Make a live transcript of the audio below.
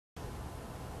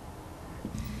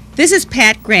This is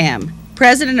Pat Graham,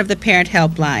 President of the Parent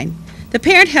Helpline. The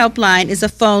Parent Helpline is a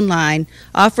phone line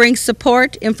offering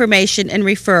support, information, and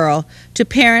referral to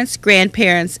parents,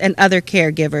 grandparents, and other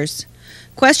caregivers.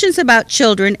 Questions about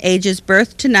children ages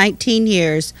birth to 19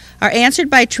 years are answered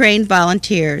by trained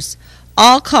volunteers.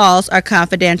 All calls are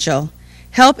confidential.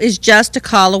 Help is just a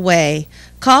call away.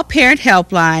 Call Parent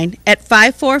Helpline at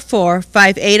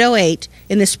 544-5808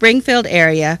 in the Springfield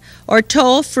area or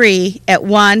toll free at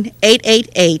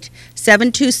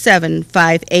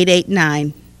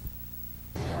 1-888-727-5889.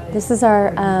 This is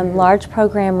our large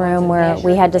program room where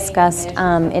we had discussed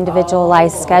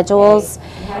individualized schedules,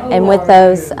 and with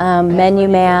those menu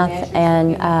math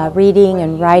and reading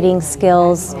and writing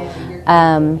skills,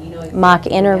 mock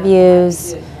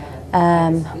interviews.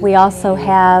 We also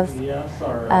have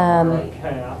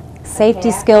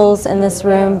safety skills in this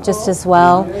room just as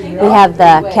well. We have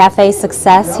the Cafe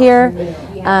Success here.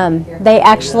 They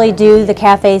actually do the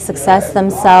Cafe Success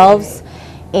themselves,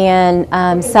 and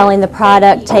selling the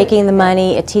product, taking the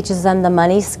money, it teaches them the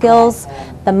money skills.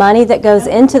 The money that goes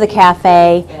into the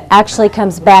cafe actually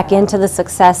comes back into the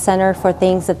Success Center for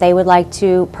things that they would like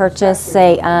to purchase,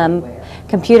 say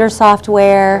computer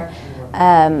software,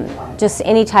 just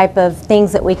any type of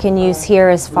things that we can use here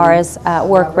as far as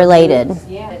work related.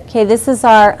 Okay, this is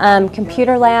our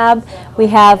computer lab. We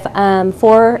have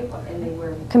 4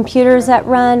 computers that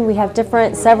run. We have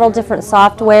several different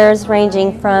softwares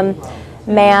ranging from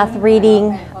math,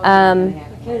 reading,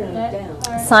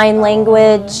 sign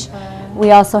language.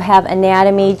 We also have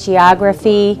anatomy,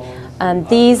 geography.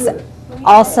 These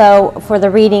also, for the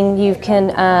reading, you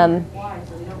can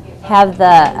have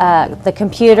the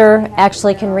computer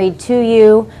actually can read to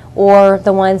you, or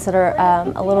the ones that are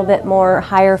a little bit more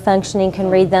higher functioning can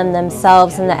read them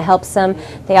themselves, and that helps them.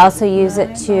 They also use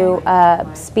it to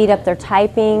speed up their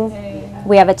typing.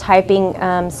 We have a typing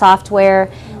software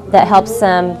that helps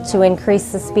them to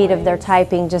increase the speed of their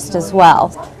typing just as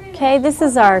well. Okay, this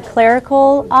is our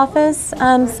clerical office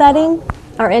setting.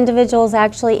 Our individuals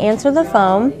actually answer the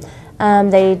phone.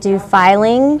 They do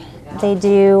filing, they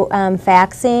do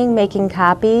faxing, making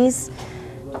copies,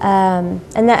 and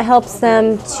that helps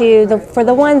them for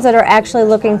the ones that are actually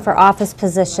looking for office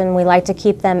position, we like to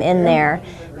keep them in there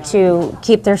to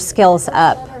keep their skills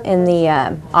up in the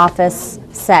office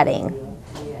setting.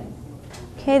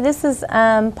 Okay, this is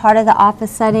part of the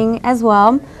office setting as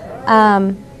well.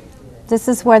 This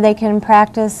is where they can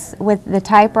practice with the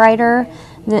typewriter,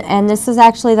 and this is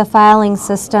actually the filing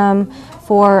system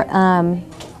for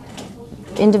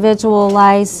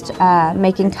individualized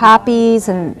making copies,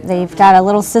 and they've got a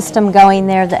little system going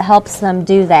there that helps them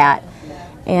do that.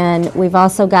 And we've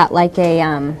also got like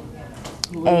a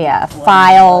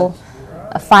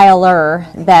filer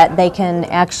that they can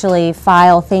actually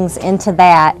file things into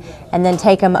that and then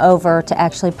take them over to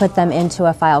actually put them into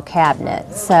a file cabinet.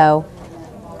 So,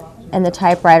 and the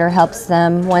typewriter helps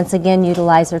them once again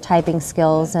utilize their typing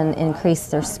skills and increase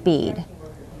their speed.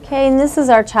 Okay, and this is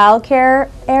our child care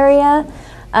area.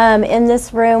 In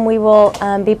this room we will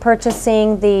be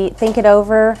purchasing the Think It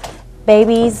Over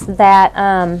babies that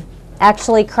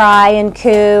actually cry and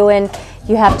coo, and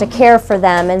you have to care for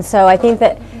them, and so I think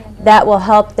that will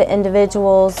help the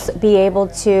individuals be able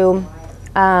to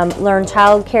learn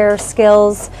child care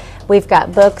skills. We've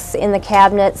got books in the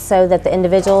cabinets so that the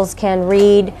individuals can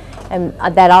read, and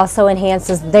that also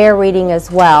enhances their reading as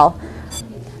well.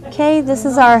 Okay, this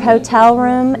is our hotel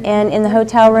room, and in the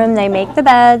hotel room they make the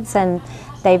beds, and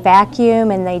they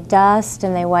vacuum, and they dust,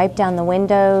 and they wipe down the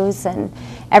windows, and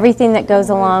everything that goes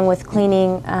along with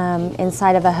cleaning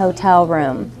inside of a hotel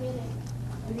room.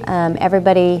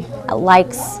 Everybody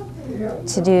likes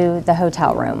to do the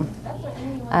hotel room.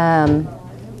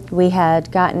 We had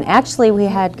gotten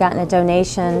a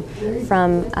donation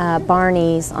from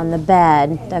Barney's on the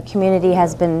bed. The community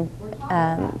has been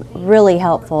really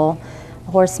helpful.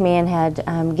 Horseman had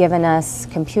given us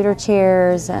computer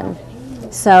chairs, and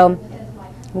so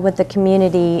with the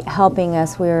community helping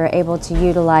us, we were able to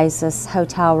utilize this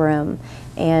hotel room,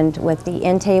 and with the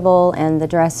end table and the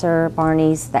dresser,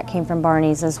 Barney's, that came from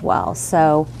Barney's as well.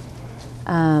 So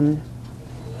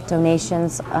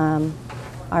donations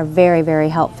are very, very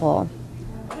helpful.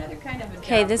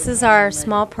 Okay, this is our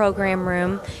small program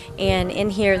room, and in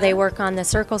here they work on the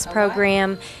Circles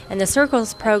program, and the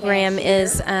Circles program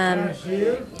is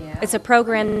it's a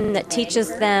program that teaches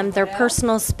them their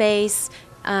personal space.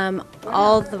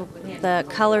 All the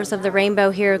colors of the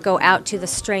rainbow here go out to the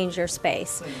stranger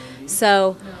space,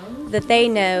 so that they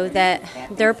know that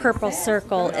their purple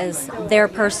circle is their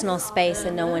personal space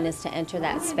and no one is to enter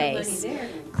that space,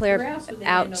 clear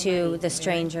out to the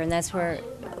stranger. And that's where,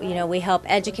 you know, we help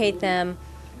educate them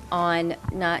on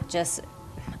not just,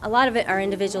 a lot of our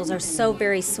individuals are so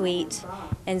very sweet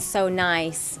and so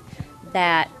nice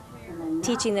that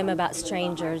teaching them about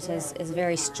strangers is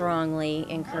very strongly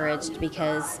encouraged,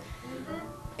 because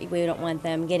we don't want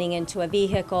them getting into a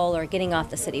vehicle or getting off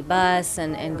the city bus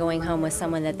and going home with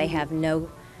someone that they have no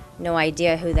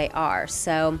idea who they are.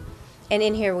 So, and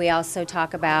in here we also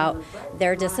talk about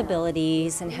their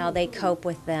disabilities and how they cope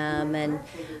with them,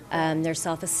 and their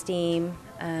self-esteem,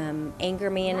 anger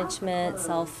management,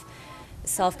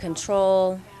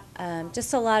 self-control,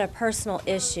 just a lot of personal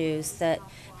issues that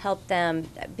help them.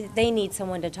 They need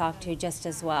someone to talk to just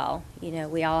as well. You know,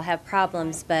 we all have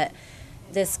problems, but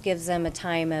this gives them a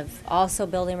time of also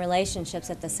building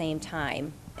relationships at the same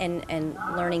time, and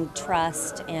learning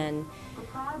trust and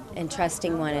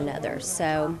trusting one another.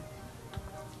 So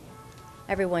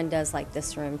everyone does like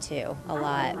this room too, a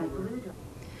lot.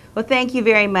 Well, thank you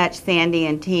very much, Sandy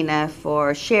and Tina,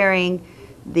 for sharing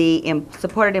the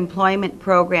Supported Employment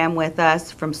Program with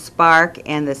us from SPARC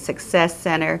and the Success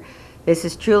Center. This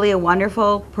is truly a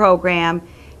wonderful program,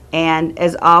 and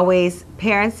as always,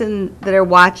 parents that are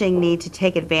watching need to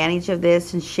take advantage of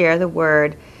this and share the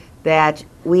word that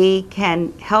we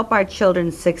can help our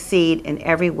children succeed in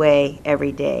every way,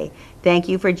 every day. Thank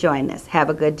you for joining us. Have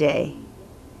a good day.